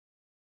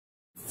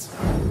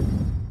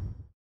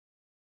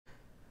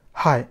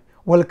Hi,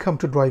 welcome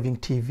to Driving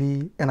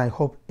TV, and I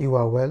hope you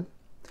are well,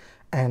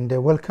 and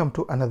welcome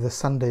to another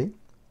Sunday.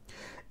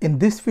 In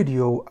this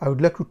video I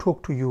would like to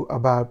talk to you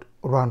about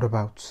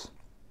roundabouts.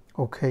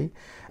 Okay,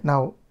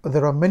 now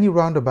there are many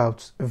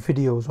roundabouts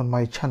videos on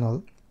my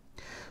channel,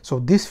 so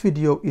this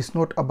video is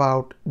not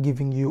about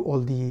giving you all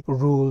the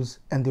rules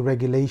and the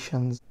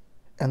regulations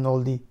and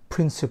all the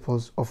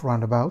principles of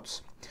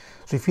roundabouts.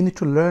 So if you need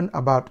to learn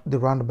about the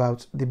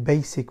roundabouts, the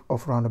basic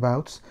of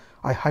roundabouts,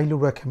 I highly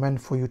recommend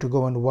for you to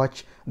go and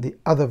watch the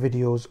other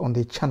videos on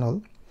the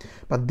channel.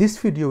 But this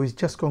video is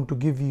just going to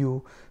give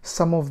you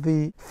some of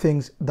the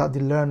things that the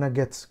learner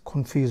gets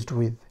confused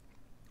with.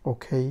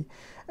 Okay,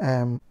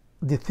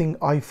 the thing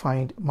I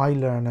find my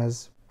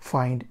learners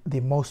find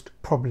the most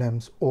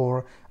problems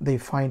or they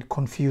find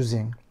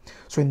confusing.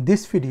 So in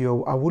this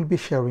video I will be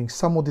sharing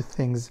some of the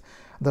things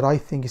that I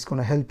think is going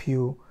to help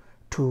you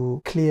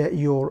to clear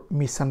your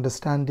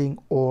misunderstanding,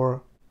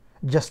 or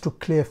just to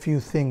clear a few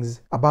things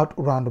about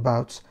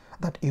roundabouts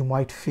that you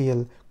might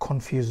feel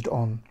confused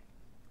on.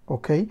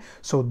 Okay,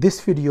 so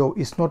this video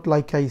is not,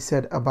 like I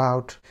said,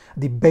 about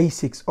the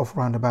basics of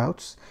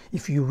roundabouts.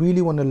 If you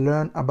really want to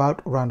learn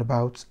about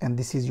roundabouts and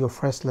this is your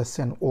first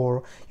lesson,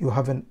 or you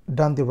haven't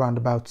done the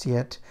roundabouts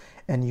yet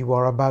and you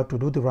are about to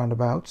do the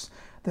roundabouts,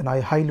 then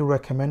I highly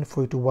recommend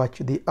for you to watch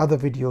the other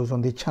videos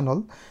on the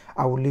channel.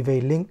 I will leave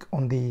a link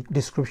on the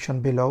description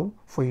below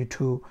for you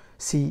to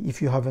see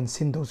if you haven't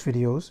seen those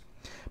videos.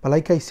 But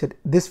like I said,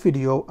 this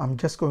video I'm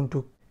just going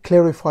to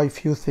clarify a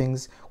few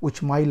things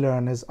which my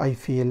learners, I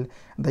feel,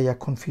 they are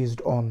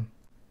confused on.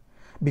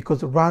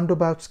 Because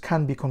roundabouts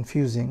can be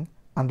confusing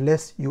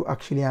unless you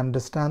actually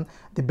understand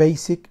the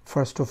basic,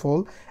 first of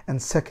all, and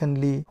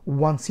secondly,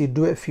 once you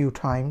do it a few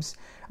times,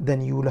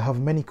 then you will have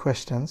many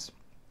questions,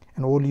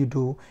 and all you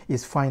do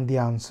is find the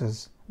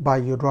answers by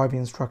your driving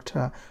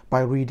instructor,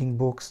 by reading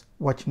books,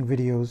 watching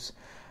videos,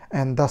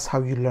 and that's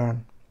how you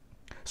learn.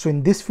 So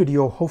in this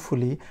video,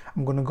 hopefully,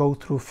 I'm going to go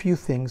through a few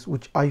things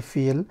which I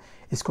feel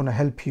is going to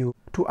help you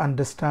to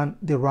understand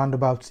the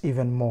roundabouts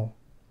even more.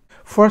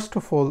 First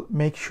of all,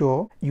 make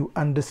sure you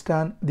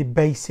understand the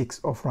basics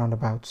of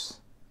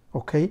roundabouts,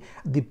 okay?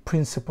 The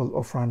principle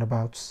of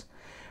roundabouts.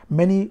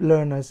 Many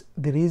learners,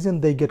 the reason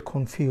they get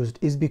confused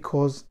is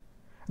because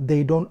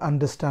they don't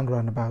understand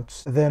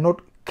roundabouts. They're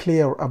not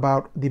clear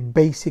about the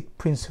basic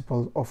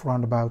principle of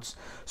roundabouts.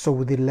 So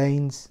with the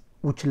lanes,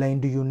 which lane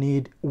do you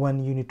need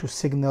when you need to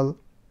signal?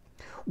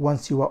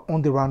 Once you are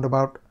on the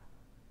roundabout,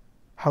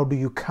 how do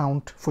you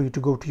count for you to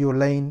go to your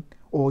lane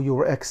or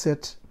your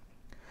exit?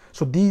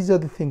 So these are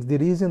the things. The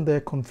reason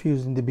they're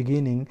confused in the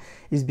beginning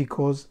is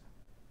because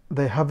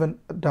they haven't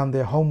done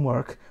their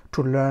homework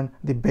to learn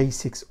the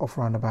basics of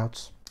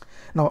roundabouts.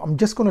 Now I'm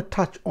just going to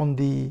touch on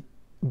the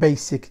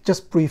basic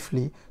just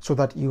briefly so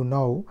that you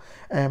know.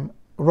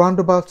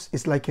 Roundabouts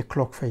is like a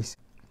clock face.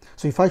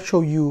 So if I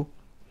show you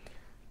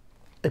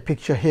a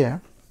picture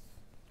here,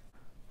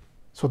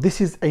 so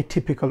this is a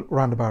typical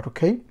roundabout,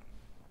 okay?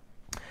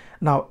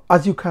 Now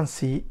as you can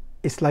see,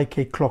 it's like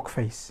a clock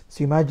face.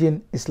 So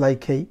imagine it's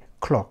like a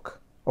clock,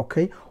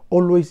 okay?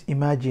 Always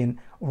imagine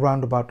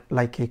roundabout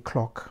like a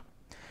clock,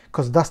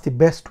 because that's the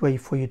best way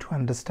for you to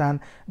understand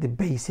the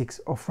basics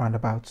of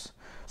roundabouts.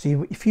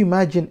 So if you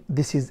imagine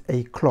this is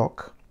a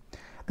clock,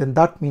 then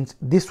that means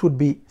this would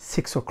be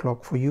 6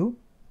 o'clock for you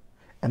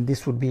and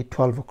this would be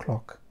 12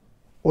 o'clock.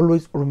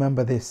 Always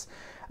remember this.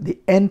 The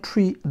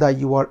entry that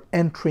you are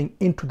entering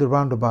into the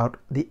roundabout,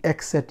 the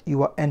exit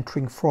you are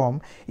entering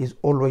from, is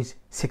always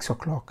 6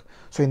 o'clock.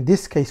 So in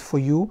this case for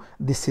you,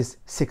 this is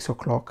 6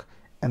 o'clock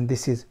and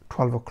this is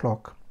 12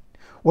 o'clock.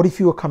 What if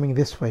you are coming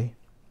this way?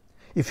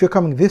 If you're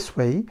coming this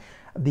way,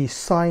 the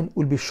sign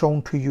will be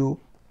shown to you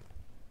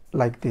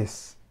like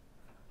this.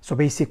 So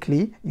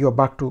basically you're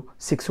back to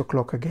 6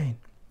 o'clock again.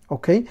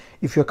 Okay,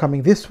 if you're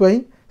coming this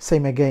way,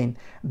 same again,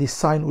 the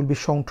sign will be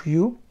shown to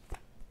you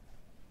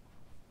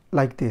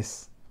like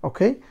this.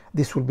 Okay,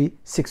 this will be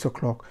 6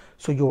 o'clock.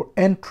 So your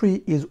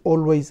entry is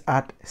always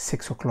at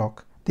 6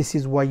 o'clock. This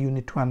is why you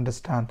need to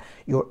understand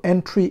your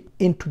entry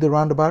into the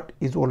roundabout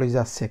is always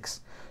at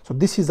 6. So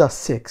this is at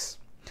 6.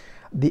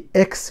 The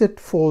exit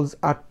falls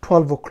at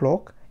 12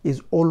 o'clock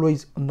is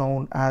always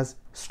known as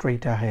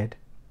straight ahead.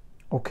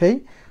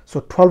 Okay, so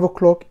 12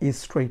 o'clock is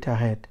straight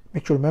ahead.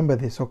 Make sure you remember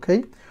this,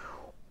 okay?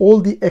 All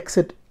the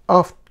exit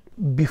after,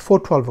 before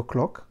 12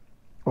 o'clock,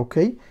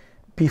 okay?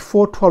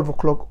 Before 12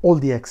 o'clock, all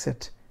the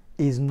exit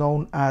is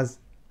known as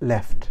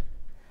left.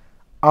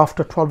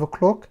 After 12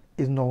 o'clock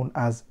is known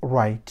as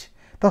right.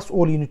 That's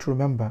all you need to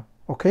remember,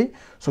 okay?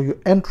 So your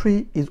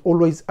entry is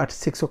always at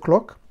 6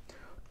 o'clock.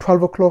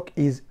 12 o'clock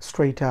is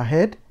straight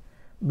ahead.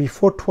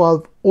 Before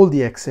 12, all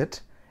the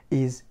exit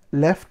is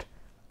left.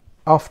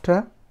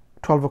 After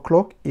 12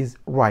 o'clock is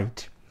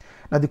right.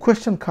 Now the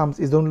question comes,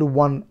 is there only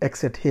one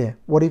exit here?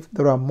 What if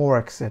there are more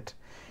exits?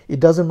 It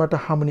doesn't matter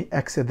how many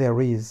exits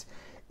there is.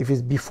 If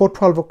it's before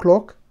 12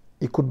 o'clock,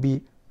 it could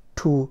be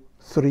 2,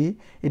 3.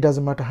 It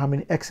doesn't matter how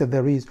many exits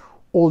there is.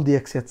 All the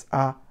exits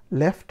are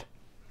left.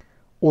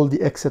 All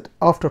the exits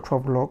after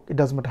 12 o'clock, it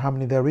doesn't matter how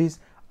many there is,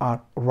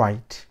 are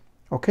right.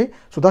 Okay,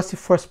 so that's the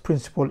first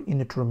principle you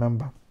need to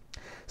remember.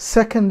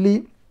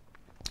 Secondly,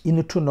 you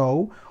need to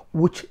know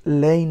which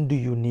lane do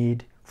you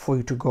need for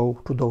you to go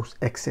to those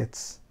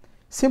exits.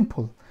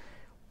 Simple.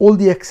 All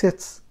the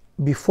exits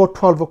before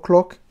 12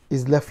 o'clock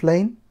is left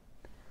lane.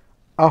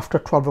 After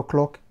 12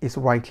 o'clock is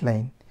right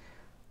lane.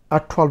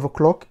 At 12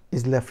 o'clock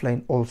is left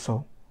lane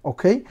also.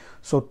 Okay,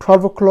 so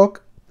 12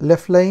 o'clock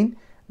left lane.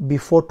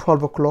 Before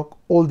 12 o'clock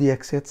all the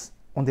exits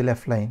on the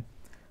left lane.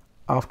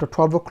 After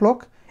 12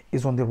 o'clock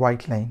is on the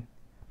right lane.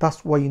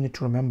 That's what you need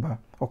to remember.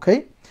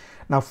 Okay,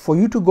 now for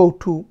you to go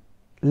to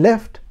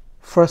left,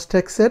 first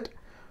exit,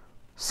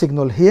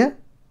 signal here,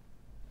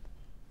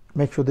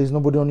 make sure there's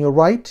nobody on your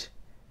right.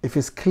 If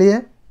it's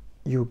clear,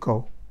 you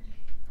go.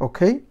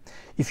 Okay,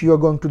 if you are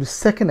going to the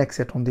second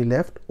exit on the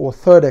left or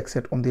third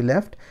exit on the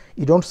left,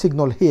 you don't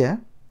signal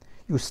here,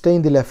 you stay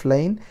in the left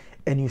lane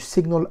and you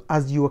signal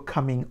as you are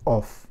coming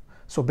off.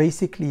 So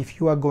basically, if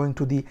you are going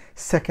to the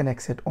second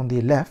exit on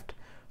the left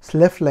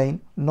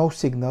lane, no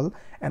signal,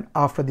 and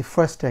after the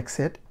first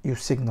exit you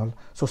signal.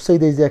 So say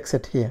there's an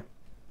exit here.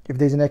 If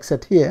there's an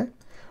exit here,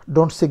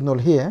 don't signal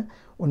here.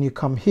 When you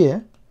come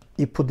here,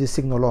 you put the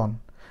signal on.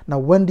 Now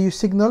when do you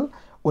signal?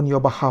 When you're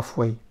about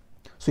halfway.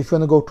 So if you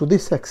want to go to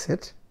this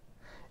exit,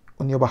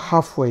 when you're about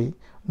halfway,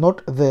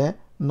 not there,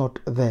 not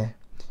there.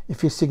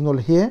 If you signal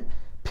here,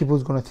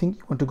 people's going to think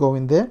you want to go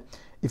in there.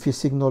 If you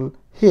signal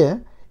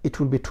here, it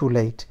will be too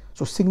late.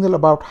 So signal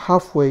about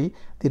halfway,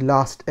 the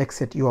last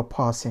exit you are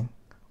passing.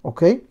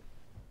 Okay,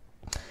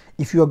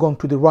 if you are going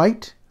to the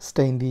right,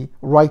 stay in the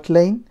right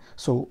lane.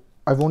 So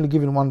I've only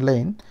given one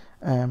lane.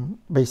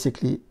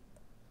 Basically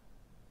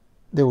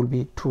there will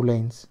be two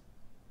lanes.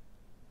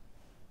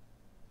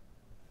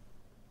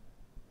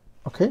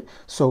 Okay,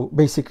 so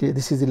basically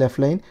this is the left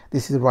lane,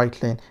 this is the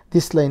right lane.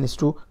 This lane is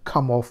to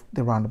come off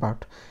the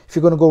roundabout. If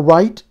you're going to go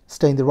right,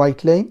 stay in the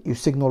right lane, you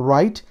signal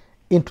right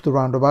into the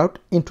roundabout,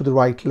 into the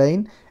right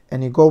lane,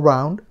 and you go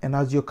round, and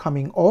as you're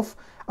coming off,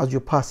 as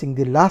you're passing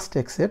the last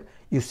exit,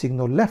 you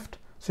signal left.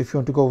 So if you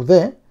want to go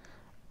there,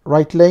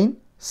 right lane,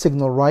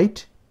 signal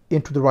right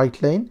into the right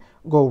lane,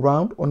 go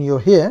round. On your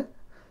here,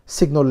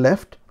 signal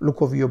left,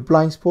 look over your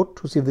blind spot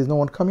to see if there's no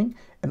one coming,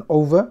 and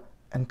over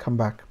and come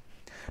back.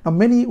 Now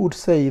many would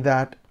say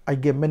that,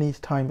 many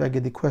times I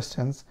get the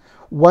questions,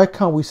 why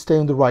can't we stay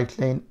on the right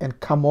lane and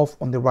come off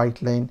on the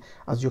right lane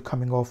as you're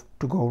coming off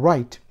to go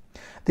right?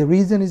 The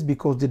reason is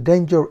because the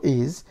danger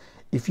is,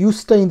 if you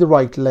stay in the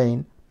right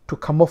lane to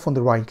come off on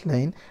the right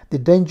lane, the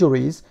danger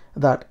is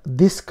that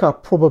this car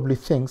probably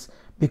thinks,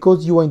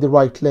 because you are in the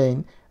right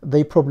lane,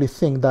 they probably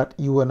think that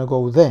you want to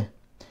go there,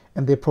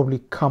 and they probably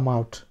come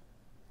out,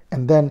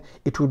 and then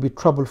it will be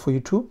trouble for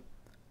you to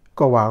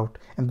go out.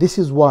 And this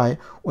is why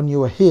when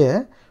you are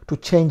here to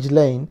change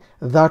lane,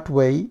 that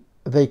way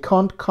they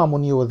can't come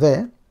when you are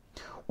there.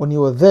 When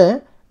you are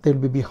there, they'll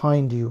be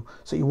behind you,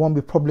 so it won't be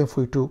a problem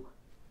for you to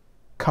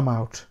come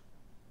out.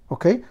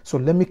 Okay, so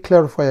let me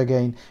clarify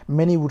again.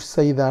 Many would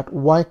say that,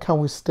 why can't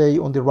we stay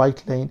on the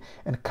right lane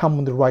and come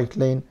on the right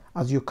lane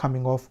as you're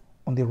coming off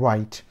on the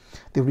right?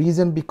 The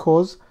reason,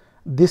 because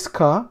this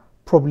car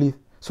probably,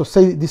 so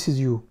say this is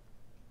you,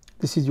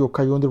 this is your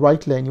car, you're on the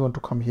right lane, you want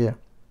to come here.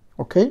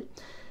 Okay,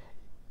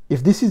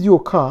 if this is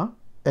your car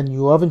and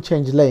you haven't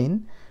changed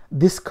lane,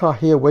 this car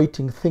here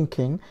waiting,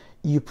 thinking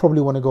you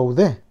probably want to go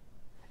there,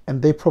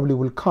 and they probably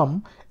will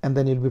come, and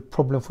then it'll be a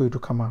problem for you to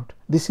come out.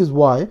 This is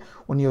why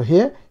when you're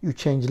here, you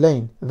change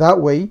lane. That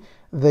way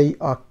they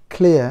are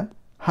clear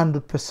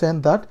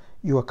 100% that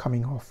you are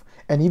coming off.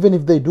 And even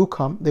if they do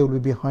come, they will be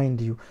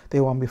behind you. They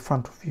won't be in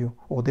front of you,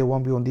 or they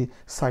won't be on the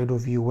side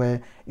of you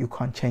where you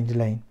can't change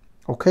lane.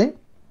 Okay,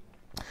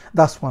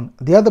 that's one.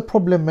 The other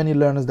problem many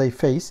learners they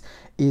face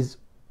is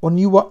when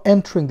you are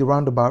entering the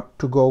roundabout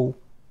to go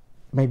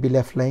maybe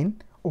left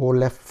lane or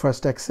left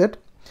first exit,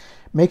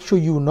 make sure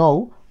you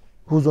know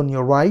who's on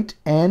your right,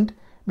 and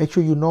make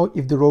sure you know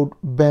if the road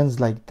bends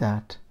like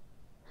that,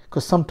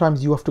 because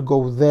sometimes you have to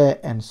go there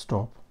and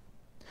stop.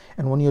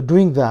 And when you're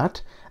doing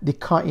that, the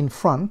car in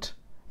front,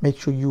 make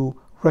sure you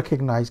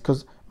recognize,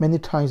 because many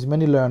times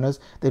many learners,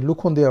 they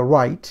look on their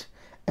right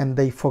and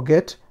they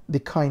forget the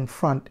car in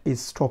front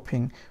is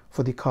stopping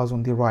for the cars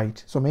on the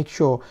right. So make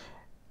sure,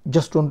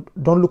 just don't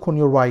look on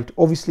your right.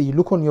 Obviously you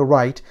look on your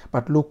right,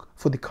 but look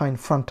for the car in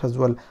front as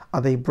well.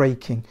 Are they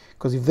braking?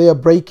 Because if they are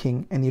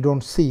braking and you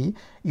don't see,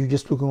 you're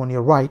just looking on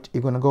your right,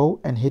 you're going to go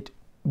and hit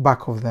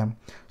back of them.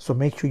 So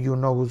make sure you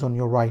know who's on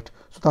your right.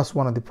 So that's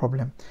one of the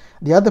problem.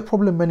 The other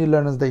problem many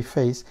learners they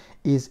face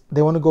is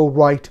they want to go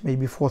right,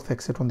 maybe fourth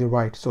exit on the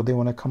right, so they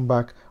want to come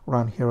back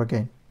around here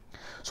again.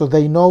 So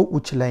they know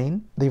which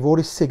lane, they've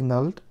already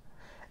signaled,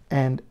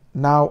 and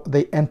now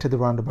they enter the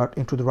roundabout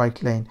into the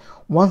right lane.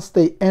 Once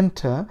they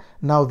enter,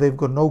 now they've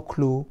got no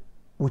clue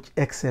which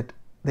exit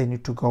they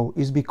need to go.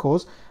 Is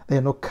because they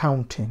are not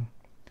counting.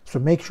 So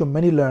make sure,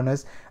 many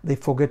learners, they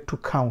forget to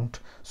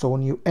count. So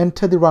when you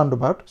enter the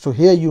roundabout, so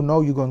here you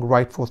know you're going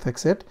right fourth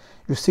exit,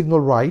 you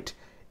signal right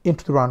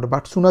into the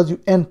roundabout. As soon as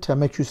you enter,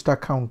 make sure you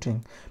start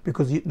counting,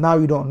 because now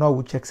you don't know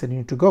which exit you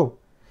need to go.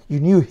 You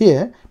knew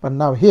here, but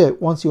now here,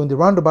 once you're on the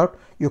roundabout,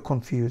 you're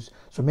confused.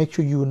 So make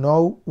sure you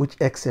know which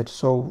exit.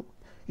 So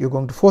you're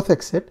going to fourth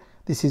exit.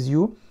 This is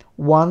you.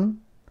 1,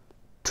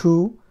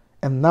 2,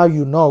 and now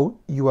you know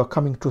you are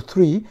coming to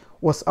 3.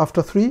 What's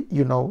after 3?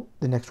 You know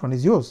the next one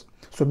is yours.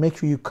 So make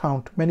sure you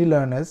count. Many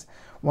learners,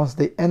 once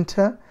they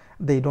enter,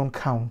 they don't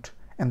count.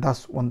 And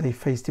that's when they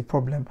face the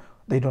problem.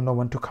 They don't know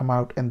when to come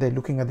out, and they're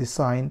looking at the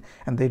sign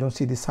and they don't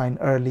see the sign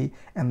early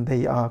and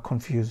they are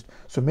confused.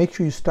 So make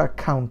sure you start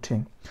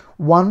counting.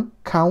 1,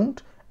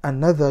 count.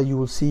 Another, you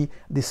will see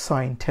the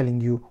sign telling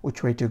you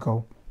which way to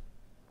go.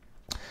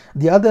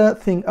 The other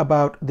thing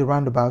about the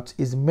roundabouts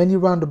is many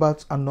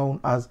roundabouts are known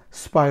as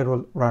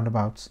spiral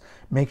roundabouts.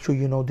 Make sure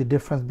you know the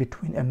difference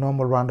between a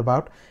normal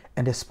roundabout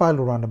and a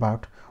spiral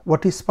roundabout.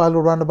 What is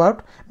spiral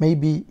roundabout?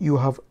 Maybe you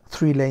have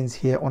 3 lanes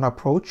here on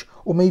approach,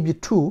 or maybe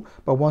 2,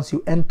 but once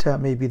you enter,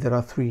 maybe there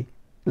are 3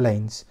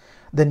 lanes.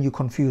 Then you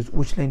confuse,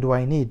 which lane do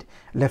I need?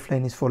 Left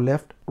lane is for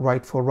left,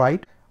 right for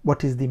right.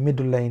 What is the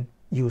middle lane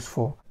used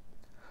for?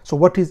 So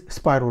what is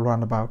spiral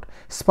roundabout?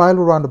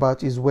 Spiral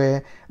roundabout is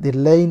where the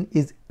lane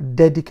is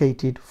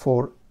dedicated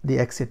for the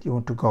exit you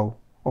want to go.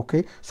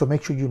 Okay, so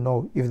make sure you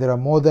know if there are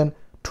more than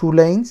 2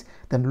 lanes,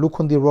 then look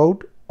on the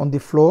road, on the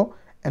floor,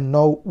 and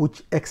know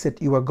which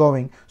exit you are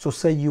going. So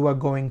say you are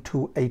going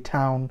to a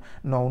town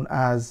known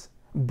as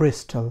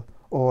Bristol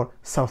or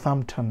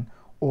Southampton,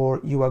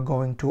 or you are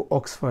going to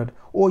Oxford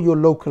or your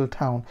local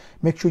town.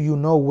 Make sure you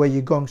know where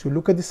you're going. So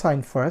look at the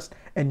sign first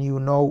and you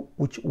know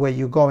which way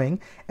you're going,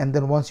 and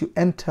then once you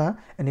enter,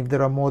 and if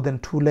there are more than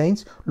 2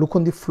 lanes, look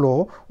on the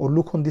floor or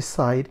look on the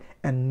side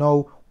and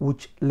know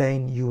which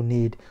lane you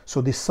need.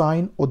 So the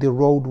sign or the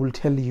road will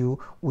tell you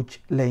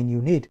which lane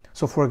you need.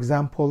 So for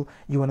example,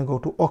 you want to go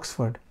to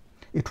Oxford,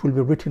 it will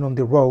be written on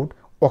the road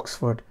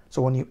Oxford.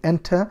 So when you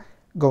enter,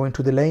 go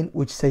into the lane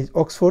which says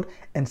Oxford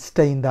and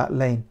stay in that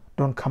lane.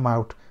 Don't come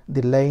out.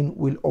 The lane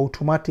will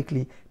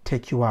automatically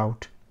take you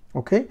out.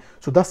 Okay,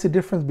 so that's the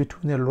difference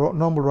between a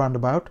normal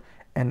roundabout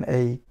and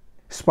a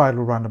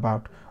spiral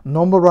roundabout.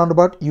 Normal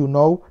roundabout, you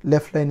know,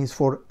 left lane is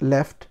for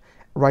left,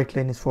 right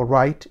lane is for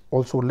right,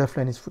 also left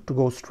lane is to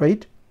go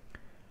straight.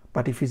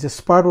 But if it's a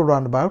spiral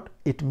roundabout,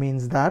 it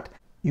means that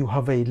you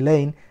have a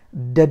lane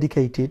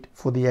dedicated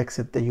for the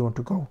exit that you want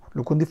to go.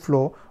 Look on the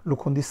floor,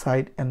 look on the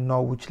side, and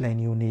know which lane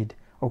you need.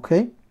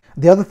 Okay,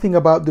 the other thing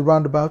about the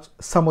roundabouts,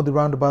 some of the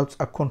roundabouts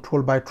are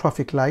controlled by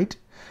traffic light.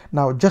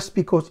 Now just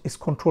because it's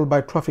controlled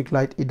by traffic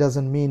light, it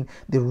doesn't mean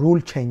the rule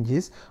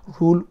changes.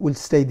 Rule will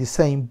stay the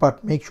same,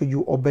 but make sure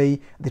you obey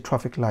the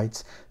traffic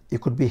lights.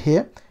 It could be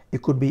here,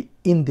 it could be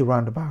in the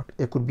roundabout,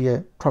 it could be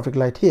a traffic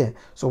light here.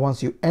 So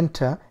once you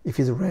enter, if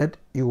it's red,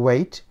 you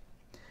wait,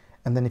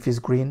 and then if it's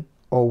green,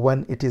 or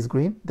when it is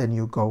green, then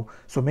you go.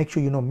 So make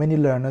sure you know, many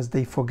learners,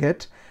 they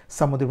forget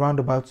some of the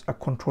roundabouts are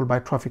controlled by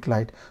traffic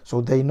light. So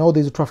they know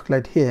there's a traffic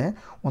light here.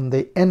 When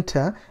they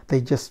enter,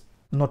 they just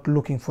not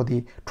looking for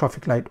the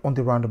traffic light on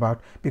the roundabout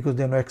because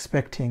they're not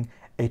expecting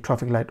a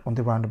traffic light on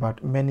the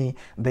roundabout. Many,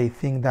 they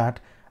think that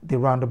the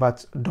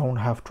roundabouts don't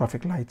have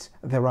traffic lights.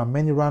 There are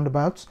many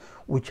roundabouts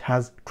which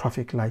has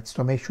traffic lights.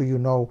 So make sure you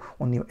know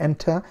when you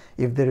enter,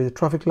 if there is a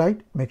traffic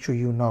light, make sure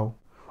you know.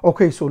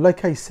 Okay, so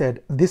like I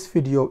said, this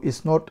video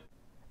is not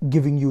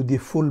giving you the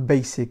full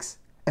basics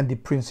and the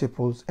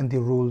principles and the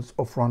rules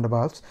of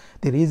roundabouts.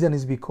 The reason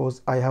is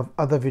because I have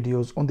other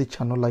videos on the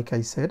channel, like I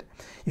said.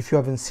 If you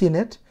haven't seen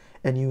it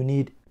and you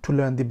need to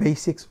learn the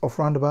basics of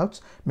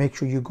roundabouts, make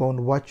sure you go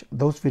and watch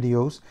those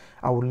videos.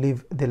 I will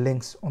leave the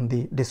links on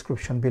the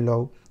description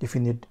below if you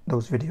need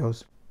those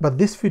videos. But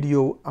this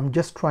video, I'm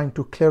just trying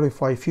to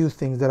clarify a few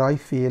things that I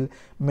feel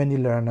many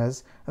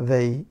learners,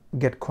 they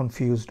get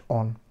confused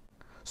on.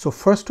 So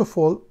first of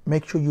all,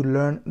 make sure you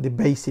learn the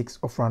basics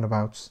of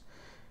roundabouts.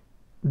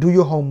 Do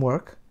your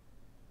homework,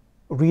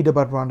 read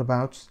about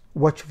roundabouts,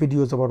 watch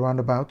videos about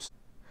roundabouts,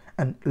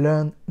 and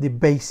learn the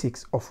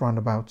basics of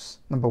roundabouts.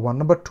 Number 1.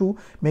 Number 2,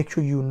 make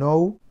sure you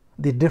know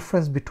the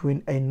difference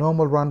between a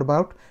normal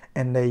roundabout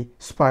and a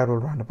spiral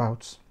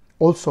roundabouts.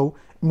 Also,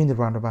 mini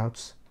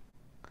roundabouts.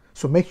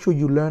 So make sure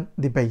you learn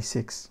the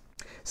basics.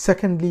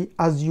 Secondly,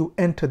 as you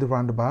enter the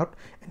roundabout,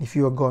 and if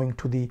you are going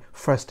to the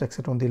first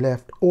exit on the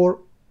left, or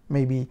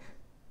maybe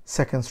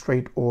second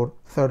straight or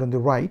third on the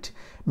right,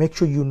 make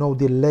sure you know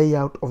the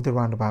layout of the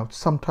roundabout.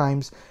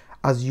 Sometimes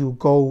as you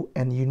go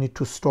and you need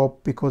to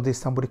stop because there's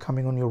somebody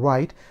coming on your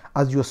right,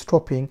 as you're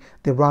stopping,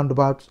 the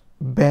roundabout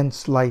bends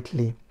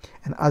slightly,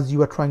 and as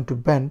you are trying to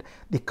bend,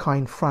 the car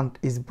in front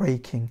is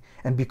braking,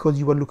 and because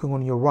you are looking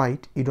on your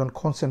right, you don't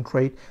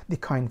concentrate the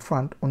car in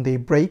front. When they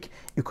brake,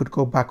 you could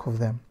go back of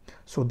them.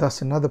 So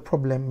that's another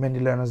problem many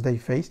learners they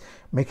face.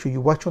 Make sure you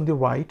watch on the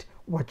right,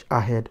 watch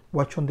ahead,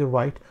 watch on the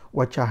right,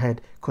 watch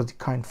ahead, because the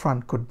car in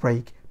front could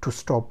brake to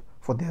stop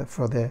for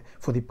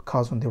the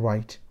cars on the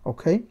right.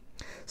 Okay.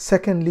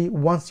 Secondly,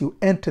 once you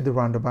enter the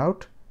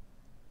roundabout,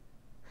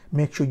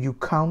 make sure you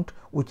count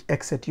which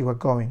exit you are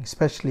going,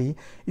 especially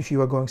if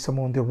you are going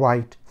somewhere on the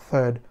right,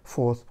 third,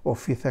 fourth, or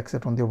fifth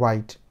exit on the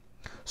right.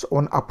 So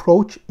on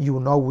approach, you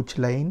know which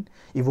lane,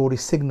 you've already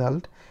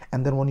signaled,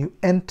 and then when you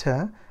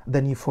enter,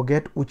 then you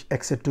forget which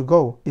exit to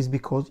go. Is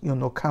because you're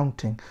not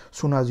counting.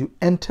 Soon as you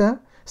enter,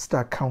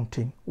 start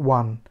counting.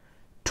 1,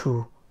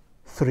 2,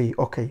 3.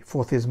 Okay,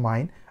 fourth is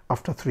mine.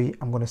 After 3,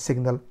 I'm going to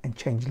signal and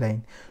change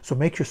lane. So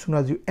make sure as soon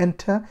as you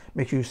enter,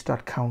 make sure you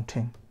start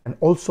counting. And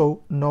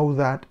also know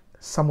that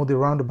some of the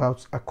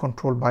roundabouts are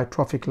controlled by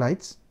traffic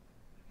lights.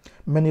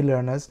 Many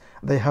learners,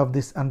 they have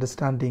this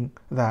understanding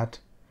that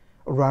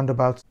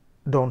roundabouts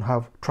don't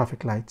have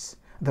traffic lights.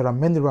 There are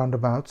many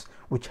roundabouts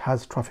which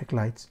has traffic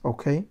lights.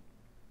 Okay,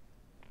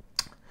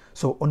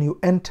 so when you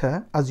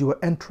enter, as you are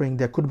entering,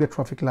 there could be a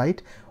traffic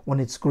light. When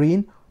it's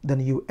green, then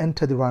you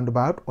enter the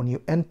roundabout. When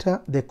you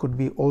enter, there could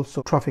be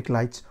also traffic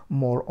lights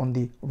more on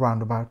the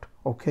roundabout.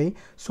 Okay,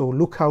 so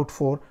look out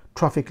for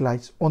traffic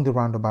lights on the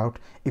roundabout.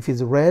 If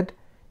it's red,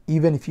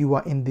 even if you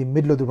are in the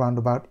middle of the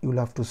roundabout, you'll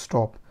have to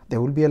stop.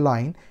 There will be a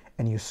line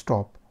and you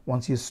stop.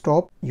 Once you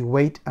stop, you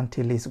wait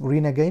until it's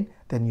green again,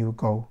 then you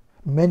go.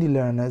 Many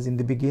learners in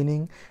the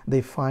beginning,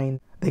 they find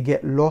they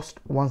get lost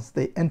once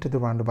they enter the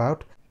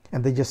roundabout,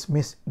 and they just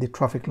miss the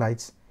traffic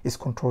lights is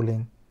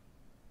controlling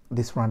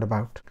this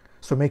roundabout.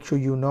 So make sure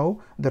you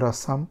know there are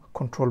some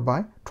controlled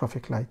by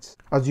traffic lights.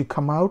 As you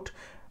come out,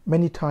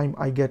 many times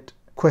I get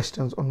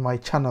questions on my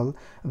channel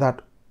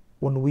that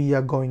when we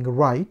are going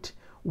right,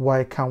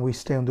 why can't we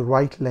stay on the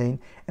right lane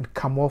and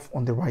come off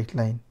on the right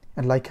lane?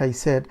 And like I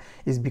said,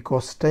 is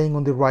because staying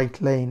on the right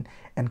lane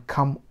and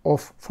come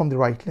off from the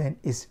right lane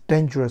is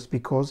dangerous,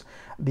 because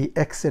the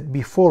exit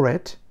before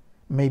it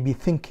may be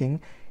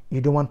thinking you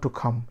don't want to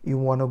come, you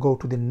want to go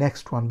to the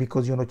next one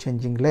because you're not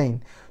changing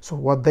lane. So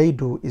what they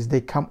do is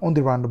they come on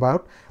the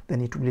roundabout,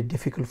 then it will be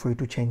difficult for you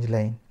to change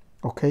lane.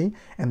 Okay,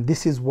 and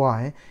this is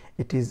why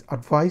it is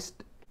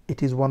advised,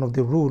 it is one of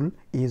the rule,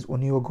 is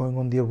when you are going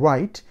on the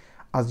right,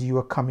 as you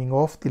are coming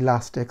off the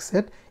last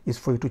exit, is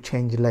for you to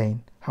change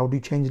lane. How do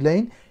you change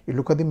lane? You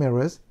look at the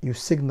mirrors, you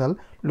signal,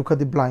 look at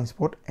the blind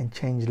spot and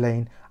change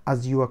lane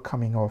as you are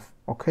coming off.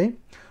 Okay,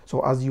 so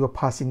as you are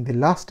passing the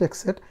last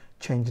exit,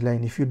 change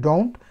lane. If you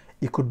don't,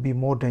 it could be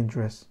more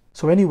dangerous.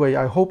 So anyway,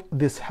 I hope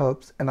this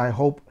helps, and I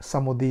hope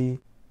some of the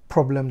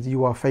problems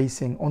you are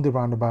facing on the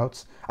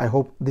roundabouts, I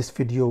hope this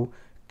video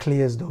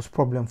clears those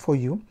problems for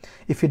you.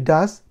 If it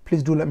does,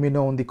 please do let me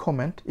know in the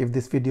comment if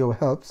this video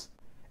helps.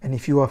 And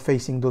if you are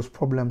facing those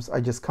problems I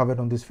just covered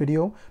on this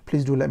video,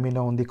 please do let me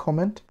know in the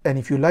comment. And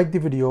if you like the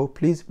video,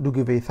 please do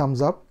give a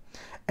thumbs up,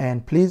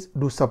 and please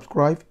do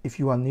subscribe if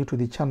you are new to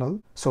the channel,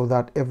 so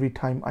that every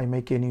time I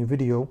make a new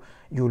video,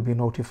 you will be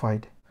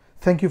notified.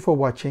 Thank you for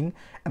watching,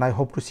 and I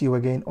hope to see you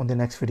again on the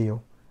next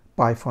video.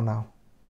 Bye for now.